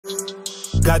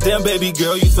Goddamn, baby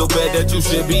girl, you so bad that you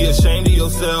should be ashamed of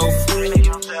yourself.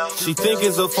 She think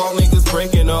it's a fault, niggas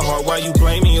breaking her heart. Why you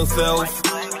blaming yourself?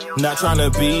 Not trying to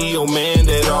be your man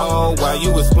at all. Why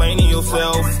you explaining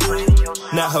yourself?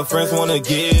 Now her friends wanna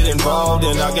get involved,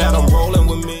 and I got them rolling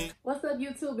with me. What's up,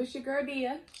 YouTube? It's your girl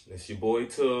Dia. It's your boy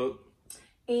Tug.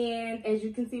 And as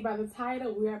you can see by the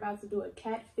title, we're about to do a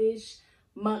catfish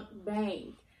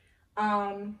mukbang.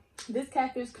 This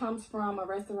catfish comes from a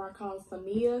restaurant called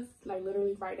Samia's, like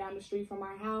literally right down the street from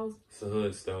our house. It's a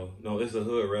hood stuff. No, it's a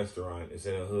hood restaurant. It's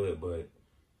in a hood, but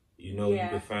you know you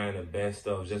can find the best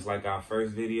stuff. Just like our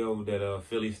first video, that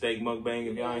Philly steak mukbang.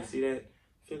 If y'all ain't see that,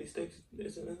 Philly steaks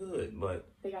is in the hood, but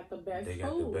they got the best. They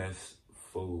got the best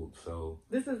food. So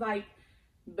this is like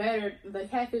better. The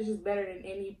catfish is better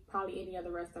than probably any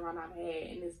other restaurant I've had,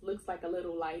 and this looks like a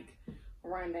little like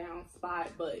rundown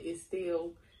spot, but it's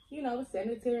still, you know,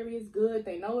 sanitary is good.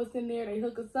 They know it's in there. They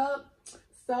hook us up.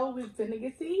 So we're finna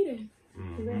get to eating.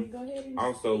 You ready to go ahead and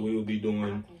also, we will be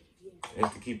doing,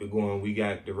 just to keep it going, we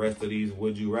got the rest of these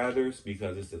Would You Rathers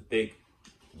because it's a thick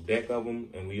deck of them,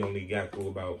 and we only got through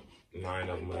about 9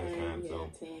 of them last time.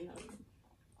 So 10 of them.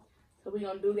 So we're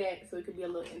going to do that so it could be a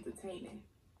little entertaining.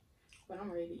 But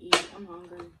I'm ready to eat. I'm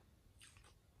hungry.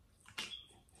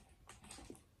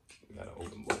 You got to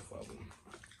open both of them.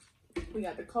 We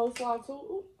got the coleslaw too.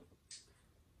 Ooh.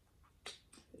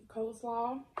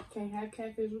 Coleslaw. Can't have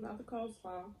catfish without the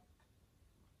coleslaw. I'm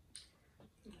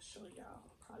gonna show y'all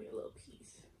probably a little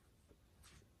piece.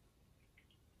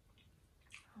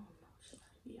 I don't know. Should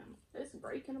I be on? It's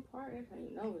breaking apart. I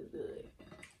didn't know it's good.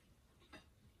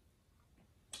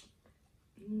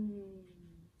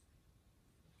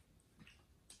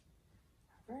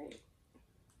 All right.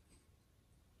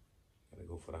 Gotta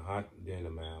go for the hot, then the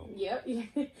mild. Yep.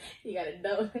 You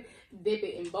gotta dip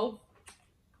it in both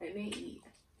and then eat.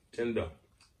 Tender.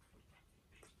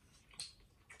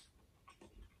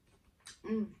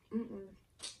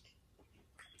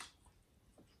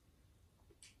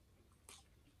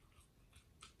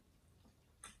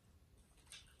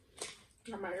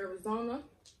 Got my Arizona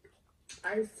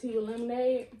iced tea with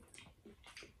lemonade.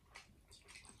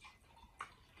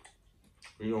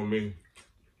 You know me.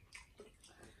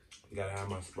 You gotta have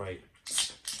my Sprite.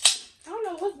 I don't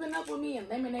know what's been up with me and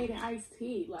lemonade and iced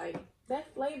tea. Like,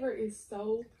 that flavor is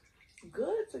so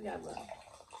good together.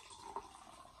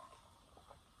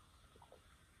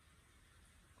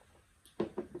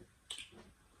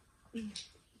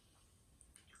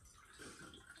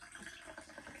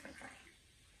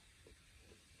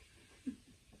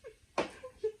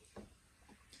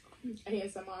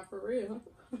 ASMR for real.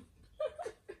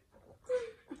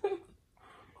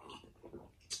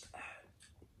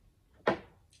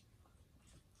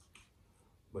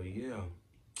 But yeah,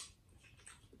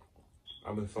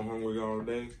 I've been so hungry all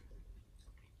day.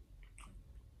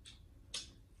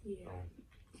 Yeah.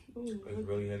 It's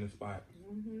really in the spot.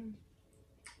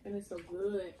 And it's so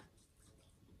good.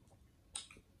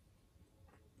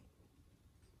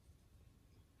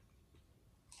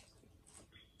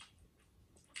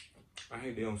 I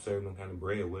hate they don't serve no kind of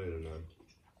bread with it or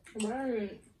nothing.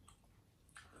 Right.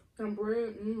 Some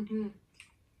bread.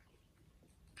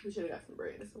 We should have got some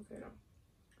bread. It's okay though.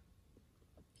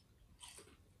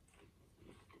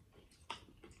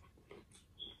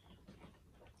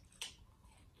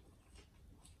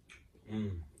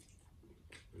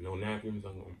 No napkins.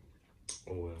 I'm going.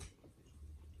 Oh well.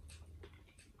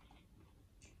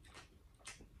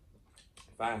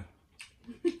 5.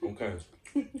 Okay.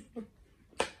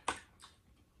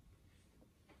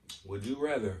 Would you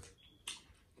rather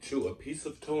chew a piece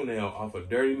of toenail off a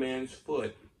dirty man's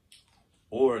foot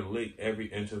or lick every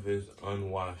inch of his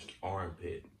unwashed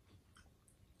armpit?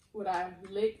 Would I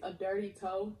lick a dirty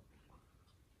toe?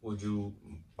 Would you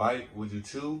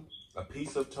chew a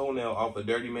piece of toenail off a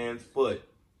dirty man's foot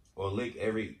or lick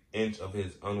every inch of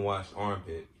his unwashed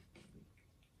armpit?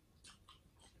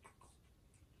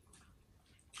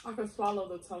 I could swallow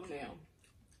the toenail,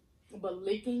 but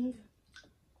licking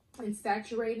and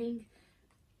saturating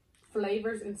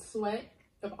flavors and sweat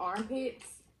of armpits,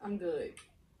 I'm good.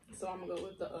 So I'm gonna go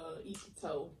with the eat the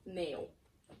toe nail,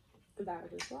 because I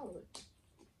would just swallow it.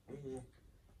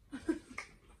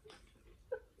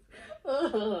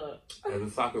 As a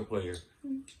soccer player,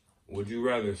 would you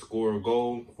rather score a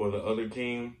goal for the other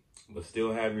team but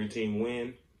still have your team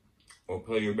win, or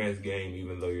play your best game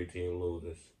even though your team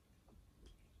loses?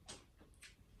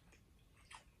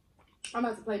 I'm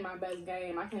about to play my best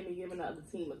game. I can't be giving the other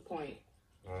team a point.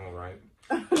 All right.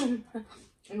 And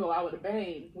go out with a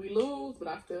bang. We lose, but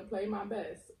I still play my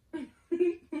best. I'm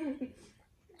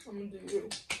gonna do you.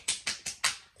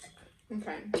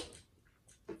 Okay.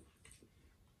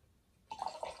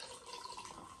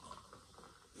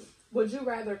 Would you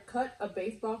rather cut a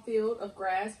baseball field of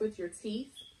grass with your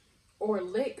teeth or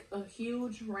lick a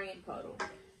huge rain puddle?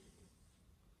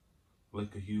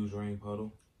 Lick a huge rain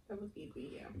puddle? That was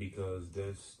easy, yeah. Because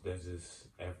that's just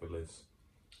effortless.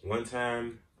 One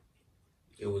time,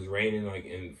 it was raining like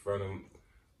in front of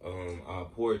our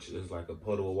porch. There's like a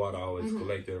puddle of water always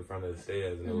collected in front of the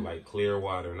stairs, and it was like clear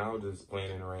water. And I was just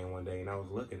playing in the rain one day, and I was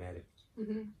looking at it,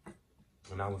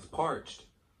 and I was parched.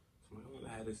 So I'm like, I wonder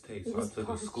how this tastes. So I took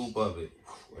a scoop of it,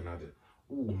 and I just,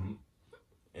 ooh,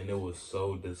 and it was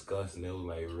so disgusting. It was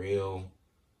like real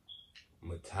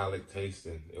metallic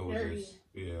tasting. It was just,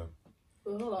 yeah.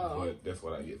 But that's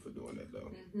what I get for doing that,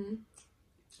 though.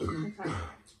 Okay.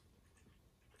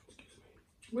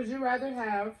 Would you rather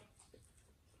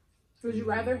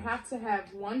have to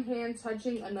have one hand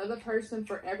touching another person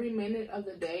for every minute of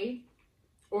the day,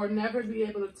 or never be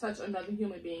able to touch another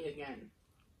human being again?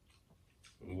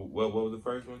 What was the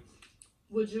first one?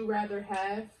 Would you rather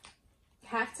have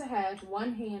to have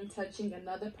one hand touching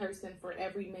another person for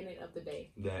every minute of the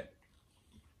day? That.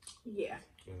 Yeah.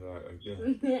 Yeah.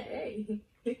 Hey,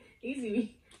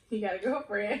 easy. You got a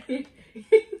girlfriend.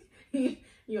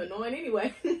 You're annoying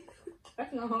anyway.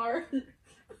 That's not hard.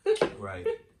 Right.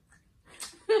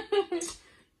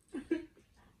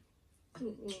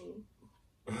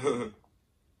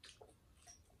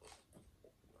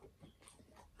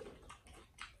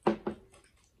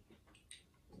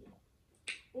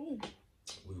 Ooh.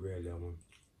 We read that one.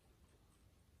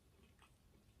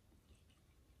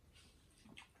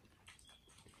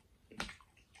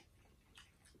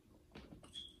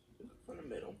 From the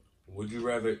middle. Would you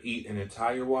rather eat an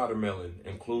entire watermelon,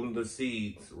 including the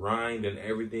seeds, rind, and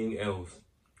everything else,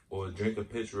 or drink a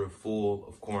pitcher full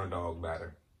of corn dog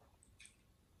batter?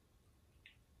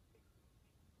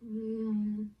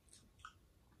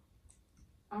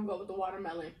 I'll go with the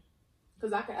watermelon.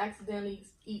 Because I could accidentally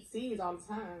eat seeds all the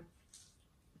time.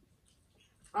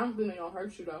 I don't think they're going to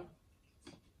hurt you, though.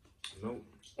 Nope.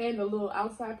 And the little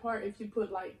outside part, if you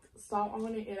put, like, salt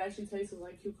on it, it actually tastes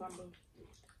like cucumber.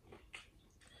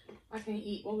 I can't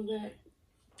eat. What was that?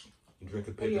 Drink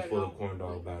a pitcher full of corn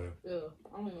dog batter. Ugh.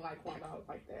 I don't even like corn dogs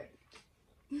like that.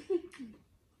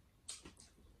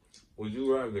 Would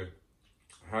you rather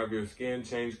have your skin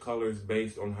change colors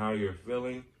based on how you're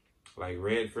feeling, like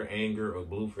red for anger or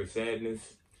blue for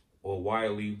sadness, or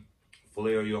wildly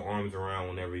flail your arms around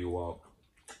whenever you walk?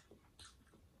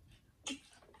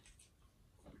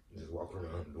 Just walk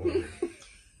around doing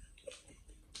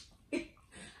it.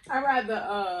 I'd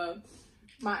rather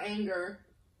my anger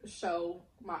show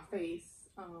my face.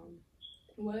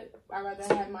 I'd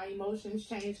rather have my emotions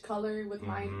change color with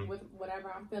my with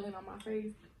whatever I'm feeling on my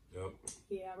face. Yep.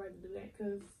 Yeah, I'd rather do that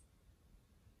because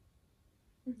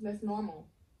that's normal.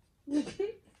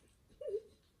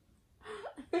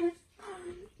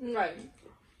 Right.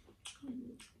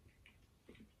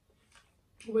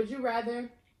 Would you rather,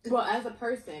 well, as a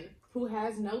person who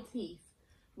has no teeth,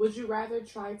 would you rather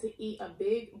try to eat a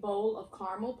big bowl of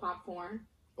caramel popcorn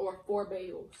or 4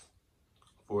 bagels?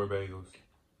 4 bagels.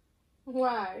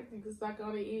 Why? You can suck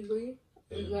on it easily.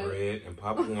 And bread and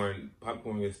popcorn.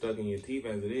 Popcorn gets stuck in your teeth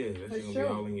as it is. That's gonna be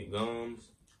all in your gums.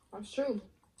 That's true.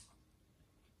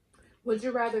 Would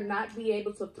you rather not be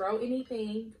able to throw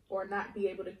anything or not be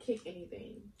able to kick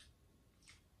anything?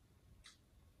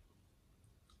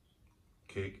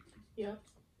 Kick. Yep.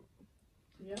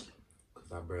 Yep.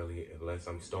 Because I barely, unless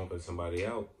I'm stomping somebody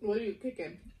out. What are you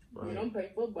kicking? Right. You don't play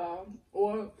football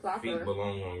or soccer. Feet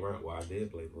belong on ground. Well, I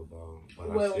did play football, but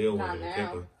well, I still not wasn't a now.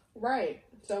 kicker. Right.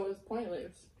 So it's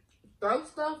pointless. Throw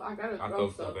stuff? I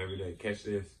throw stuff every day. Catch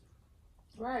this.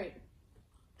 Right.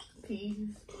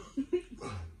 Peas.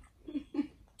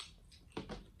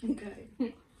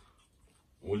 Okay.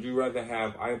 Would you rather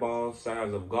have eyeballs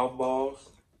size of golf balls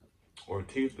or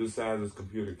teeth the size of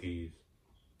computer keys?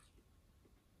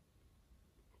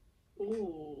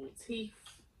 Ooh, teeth.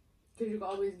 Because you can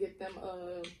always get them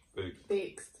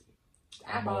fixed.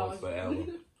 Eyeballs forever.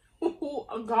 Ooh,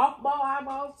 a golf ball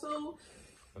eyeballs too?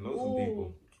 I know some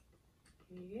people.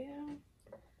 Yeah.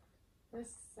 That's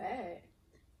sad.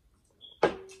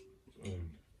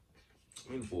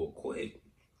 I'm for quick.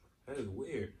 That is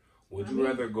weird. Would you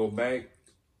rather go back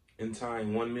in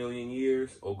time 1 million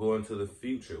years or go into the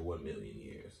future 1 million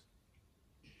years?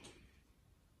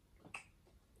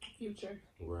 Future.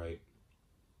 Right.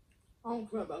 I don't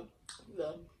care about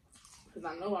because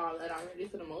I know all that already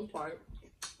for the most part.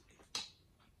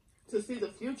 To see the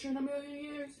future in 1 million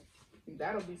years,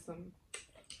 that'll be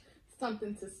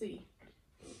something to see.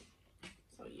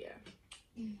 So yeah.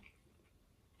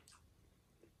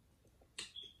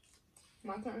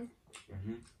 My turn.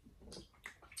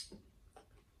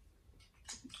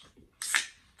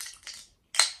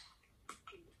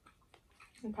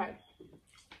 Okay.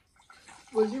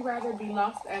 Would you rather be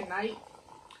lost at night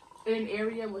in an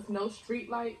area with no street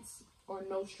lights or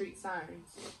no street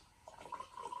signs?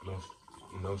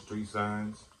 No street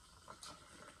signs.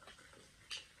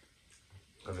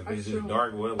 Because if it's true. just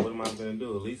dark, what am I going to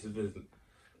do? At least if it's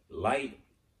light,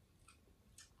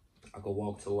 I could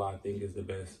walk to what I think is the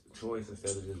best choice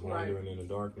instead of just wandering in the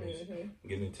darkness,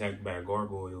 getting attacked by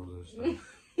gargoyles and stuff.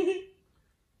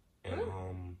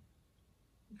 And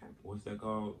what's that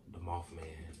called? The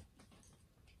Mothman.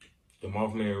 The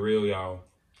Mothman real, y'all.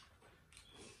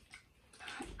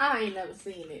 I ain't never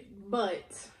seen it,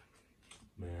 but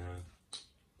man,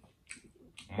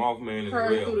 Mothman is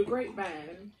heard real. through the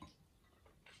grapevine.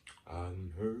 I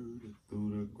heard it through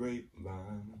the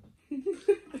grapevine.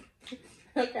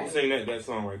 Okay. Who sing that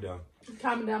song right there?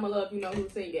 Comment down below if you know who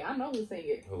sing it. I know who sing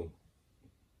it. Who?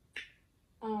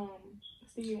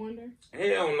 Stevie Wonder?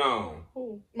 Hell no.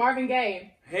 Who? Marvin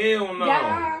Gaye. Hell no.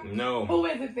 Yeah. No. Who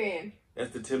is it then?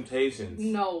 That's the Temptations.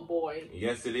 No, boy.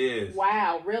 Yes, it is.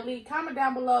 Wow, really? Comment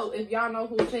down below if y'all know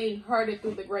who sing Heard It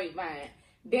Through the Grapevine.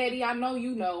 Daddy, I know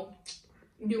you know.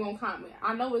 You gonna comment.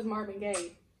 I know it's Marvin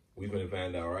Gaye. We finna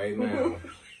find out right now.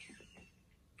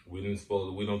 We don't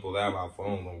supposed to have our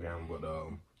phones on camera, but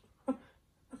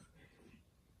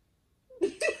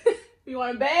You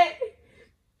want to bet?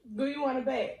 Do you want to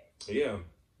bet? Yeah.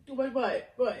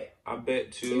 What? I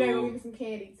bet you. You gotta go get me some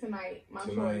candy tonight. My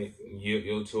choice.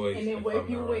 Your choice. And then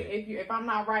if I'm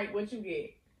not right, what you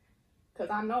get? Cause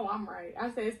I know I'm right.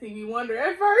 I said Stevie Wonder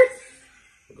at first.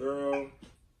 Girl.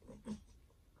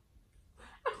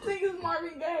 I think it's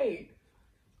Marvin Gaye.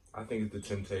 I think it's the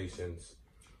Temptations.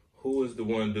 Who is the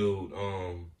one dude?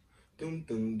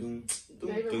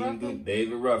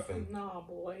 David Ruffin. No,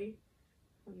 boy.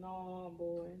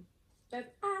 That's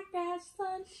I Got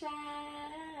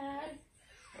Sunshine.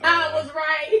 I was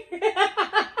right.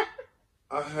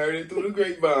 I heard it through the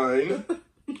grapevine.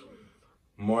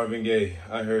 Marvin Gaye.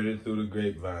 I heard it through the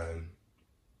grapevine.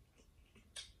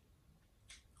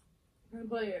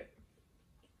 Play it.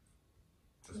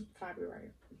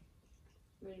 Copyright.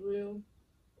 They will.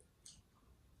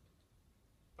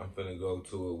 I'm finna go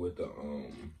to it with the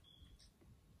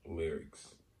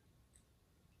lyrics.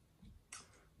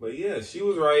 But yeah, she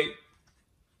was right.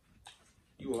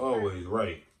 You were always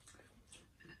right.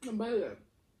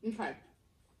 Okay.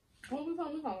 What was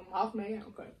on? Mothman.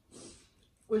 Okay.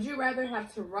 Would you rather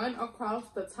have to run across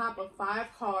the top of 5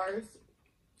 cars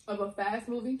of a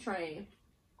fast-moving train,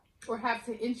 or have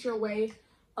to inch your way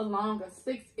along a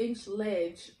 6-inch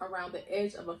ledge around the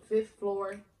edge of a 5th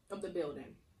floor of the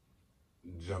building?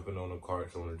 Jumping on the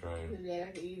carts on the train. Yeah,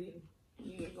 that's easy.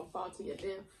 You ain't gonna fall to your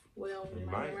death. Well, you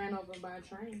might get ran over by a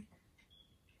train.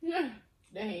 Yeah.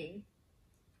 Dang.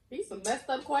 These some messed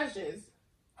up questions.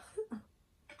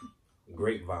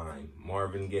 Grapevine,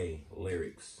 Marvin Gaye,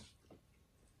 lyrics.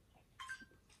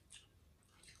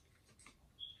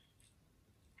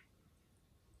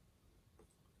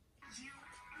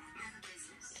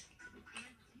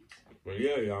 But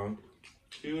yeah, y'all.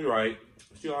 She was right.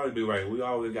 She always be right. We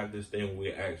always got this thing where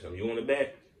we ask them, you want to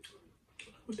bet?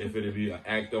 If it'd be an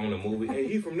actor on a movie, hey,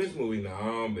 he from this movie.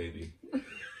 Nah, baby.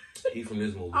 He from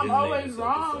this movie. I'm always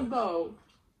wrong, though.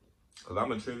 Because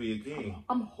I'm a trivia king.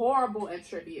 I'm horrible at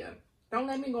trivia. Don't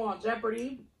let me go on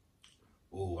Jeopardy.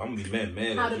 Ooh, I'm going to be mad at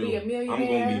you. How to Be a Millionaire. I'm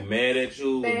going to be mad at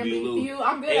you. Family Feud.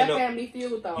 I'm good at Family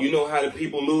Feud, though. You know how the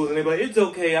people lose and they be like, it's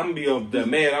okay. I'm going to be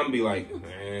mad. I'm going to be like,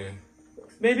 man.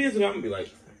 Maybe it's okay. I'm going to be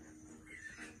like.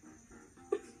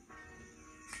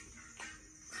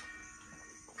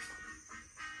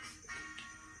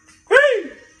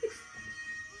 Hey!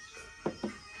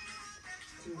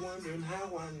 You wondering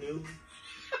how I knew.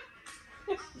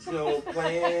 No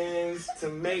plans to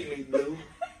make me blue.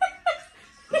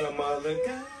 Some other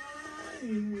guy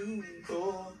you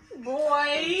for.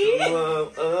 Boy. To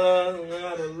love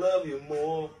us, to love you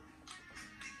more.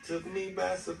 Took me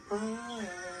by surprise,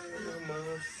 I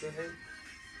must say.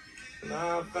 And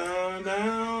I found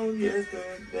out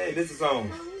yesterday. This is a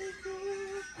song.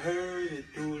 Heard it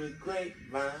through the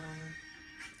grapevine.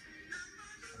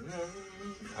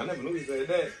 I never knew he said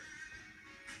that.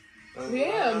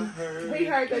 Yeah, he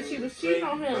heard that she was cheating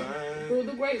on him through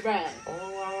the grapevine.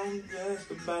 Oh, I'm just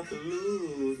about to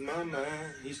lose my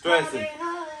mind. He's stressing.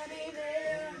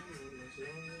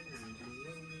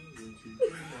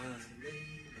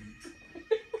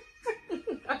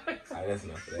 Alright, that's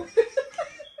enough of that.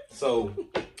 So,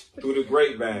 through the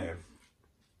grapevine.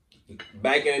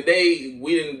 Back in the day,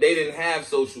 they didn't have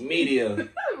social media.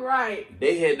 Right.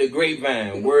 They had the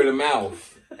grapevine, word of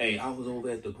mouth. Hey, I was over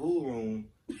at the pool room.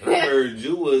 And I heard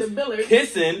you was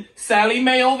kissing Sally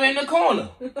Mae over in the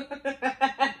corner.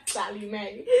 Sally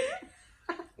Mae.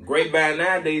 Grapevine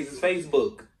nowadays is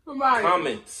Facebook. Right.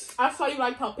 Comments. I saw you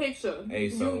like her picture. Hey,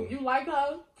 so you like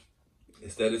her?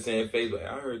 Instead of saying Facebook,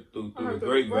 I heard through the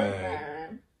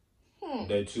grapevine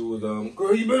that you was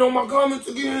girl, you been on my comments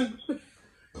again.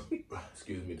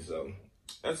 Excuse me, so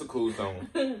that's a cool song.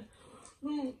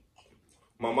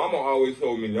 My mama always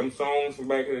told me them songs from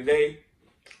back in the day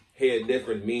had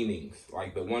different meanings.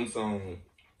 Like the one song.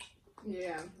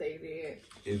 Yeah, they did.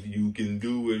 If you can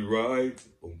do it right,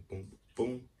 boom, boom,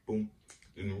 boom, boom,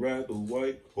 then ride the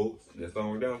white horse. That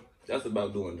song down. That's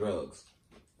about doing drugs.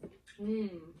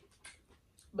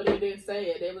 But they didn't say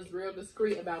it. They was real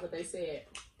discreet about what they said.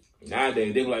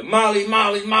 Nowadays, they were like, Molly,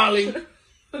 Molly, Molly.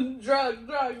 Drug.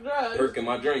 Perking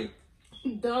my drink.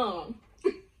 Dumb.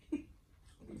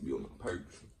 Be on my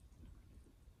perks.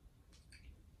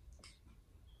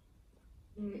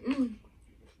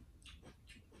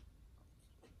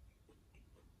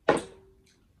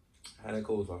 How that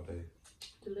goes all day?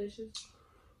 Delicious.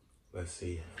 Let's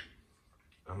see.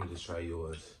 I'm gonna just try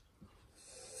yours.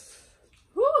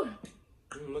 Whew.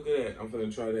 Look at that. I'm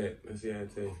gonna try that. Let's see how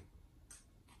it tastes.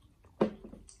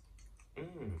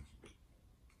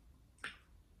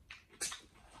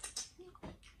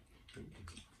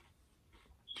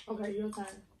 Okay, your turn.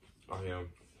 I am.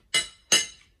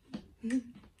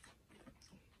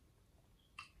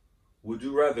 Would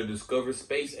you rather discover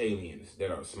space aliens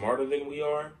that are smarter than we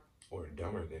are or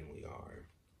dumber than we are?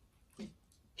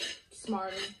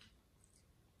 Smarter.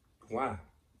 Why?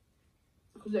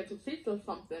 Because they can teach us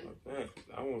something.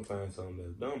 I want to find something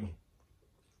that's dumber.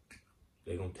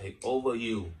 They're going to take over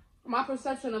you. My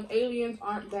perception of aliens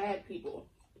aren't bad people.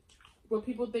 What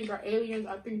people think are aliens,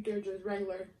 I think they're just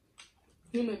regular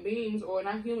human beings, or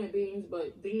not human beings,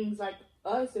 but beings like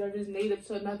us that are just native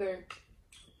to another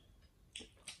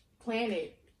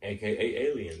planet. AKA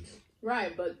aliens.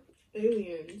 Right, but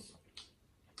aliens,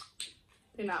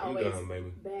 they're not always done,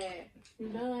 baby. bad. You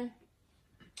done?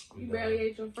 You barely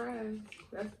ate your fries.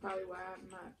 That's probably why I'm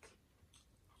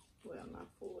not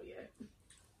full yet.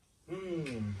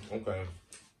 Okay.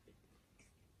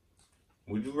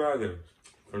 Would you rather,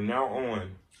 from now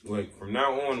on,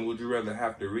 would you rather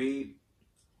have to read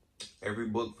every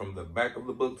book from the back of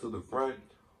the book to the front,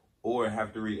 or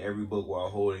have to read every book while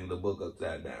holding the book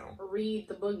upside down? Read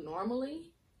the book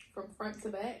normally, from front to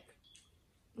back.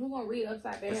 Who's gonna read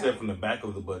upside down? I said from the back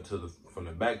of the book from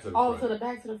the back to the front. Oh, to the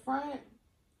back to the front?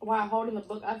 While holding the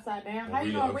book upside down? How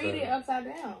you gonna read it upside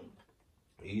down?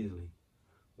 Easily.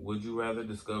 Would you rather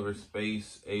discover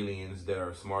space aliens that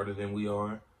are smarter than we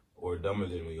are or dumber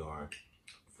than we are?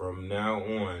 From now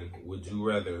on, would you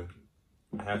rather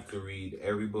have to read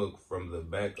every book from the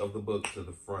back of the book to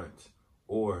the front?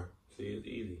 Or, see, it's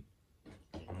easy.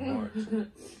 I'm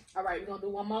hard. All right, we're going to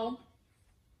do one more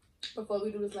before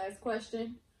we do this last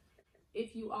question.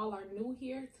 If you all are new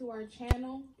here to our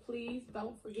channel, please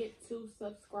don't forget to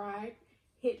subscribe.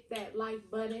 Hit that like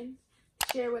button.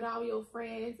 Share with all your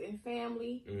friends and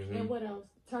family. And what else?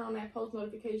 Turn on that post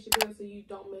notification bell so you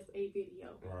don't miss a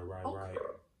video. Right.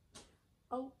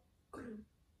 Oh.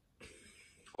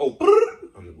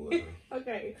 I'm the boy.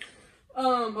 Okay.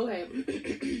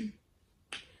 Okay.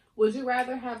 Would you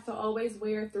rather have to always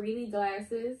wear 3D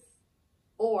glasses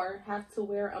or have to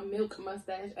wear a milk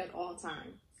mustache at all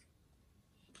times?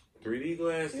 3D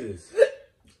glasses.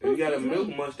 If you got a milk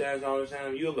mustache all the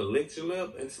time, you ever licked your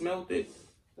lip and smelled it?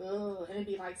 Oh, and it'd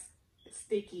be like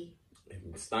sticky.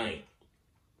 It stank.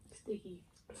 Sticky.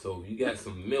 So if you got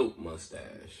some milk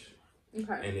mustache and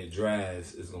it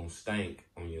dries, it's gonna stank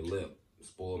on your lip.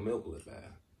 Spoil milk lip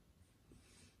eye.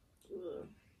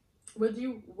 Would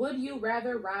you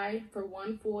rather ride for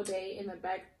one full day in the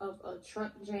back of a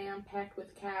truck jam packed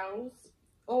with cows,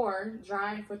 or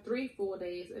drive for 3 full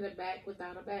days in the back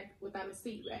without a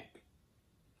seat back?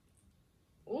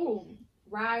 Ooh,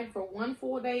 ride for 1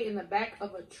 full day in the back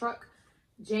of a truck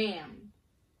jam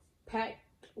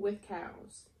packed with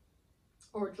cows,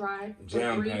 or drive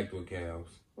for packed with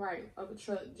cows. Right, of a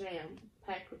truck jam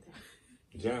packed with cows.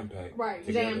 Jam packed. Right,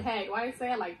 jam packed. Why you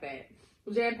say it like that?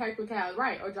 Jam packed with cows,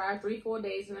 right? Or drive 3 full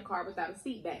days in a car without a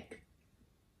seat back.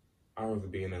 I'd rather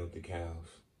be in there with the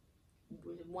cows.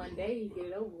 One day you get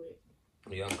it over with.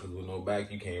 Yeah, because with no back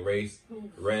you can't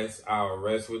rest. I'll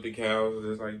rest with the cows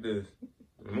just like this.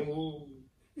 Move.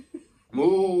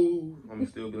 I'm gonna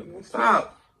still be like,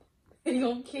 stop. He's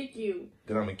gonna kick you.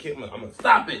 Then I'm gonna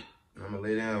stop it. I'm gonna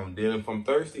lay down. Then if I'm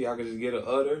thirsty, I can just get an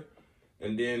udder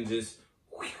and then just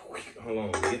hold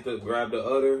on, grab the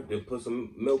udder, then put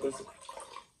some milk and some.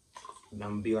 I'm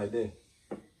gonna be like that.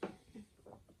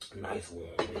 Nice warm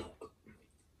milk.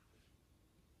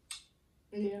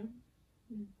 Yeah.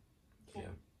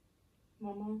 Yeah.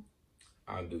 Mama.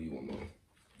 I'll do you one more.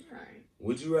 Alright.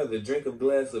 Would you rather drink a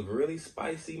glass of really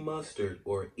spicy mustard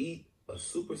or eat a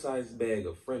supersized bag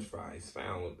of French fries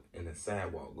found in a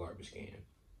sidewalk garbage can?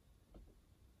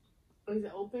 Is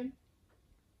it open?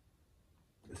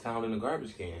 It's found in a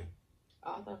garbage can.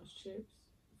 Oh, I thought it was chips.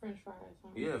 French fries, huh?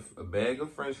 Yeah, a bag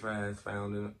of French fries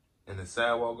found in a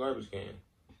sidewalk garbage can.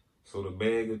 So the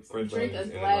bag of French fries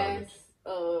drink a glass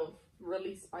of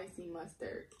really spicy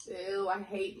mustard. Ew, I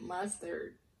hate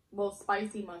mustard. Well,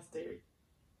 spicy mustard.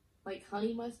 Like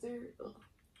honey mustard. Ugh.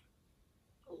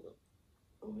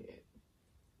 Go ahead.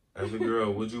 As a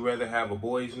girl, would you rather have a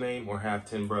boy's name or have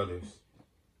 10 brothers?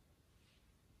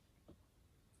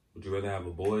 Would you rather have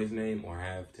a boy's name or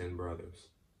have 10 brothers?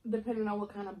 Depending on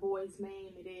what kind of boy's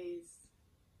name it is.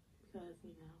 Because, you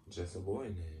know. Just a boy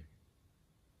name.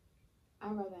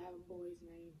 I'd rather have a boy's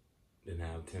name. Than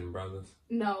have 10 brothers?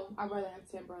 No, I'd rather have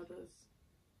 10 brothers.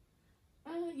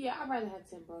 Yeah, I'd rather have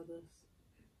 10 brothers.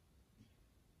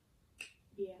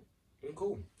 Yeah.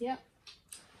 Cool. Yep.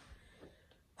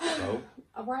 So,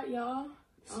 all right, y'all.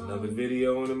 It's another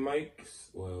video on the mics.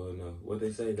 Well, no, what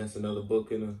they say, that's another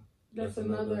book in a... That's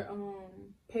another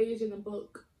page in the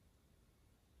book.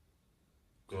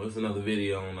 Well, it's another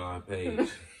video on our page.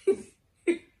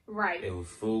 Right.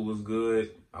 Food was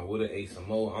good. I would have ate some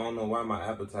more. I don't know why my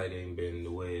appetite ain't been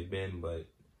the way it been, but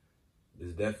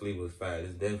this definitely was fire.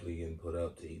 This definitely getting put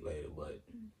up to eat later, but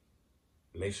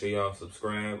make sure y'all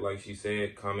subscribe, like she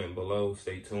said, comment below,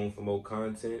 stay tuned for more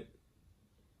content.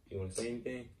 You want to say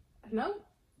anything? No.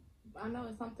 I know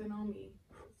it's something on me.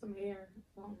 Some hair.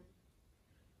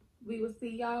 We will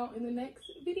see y'all in the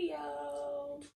next video.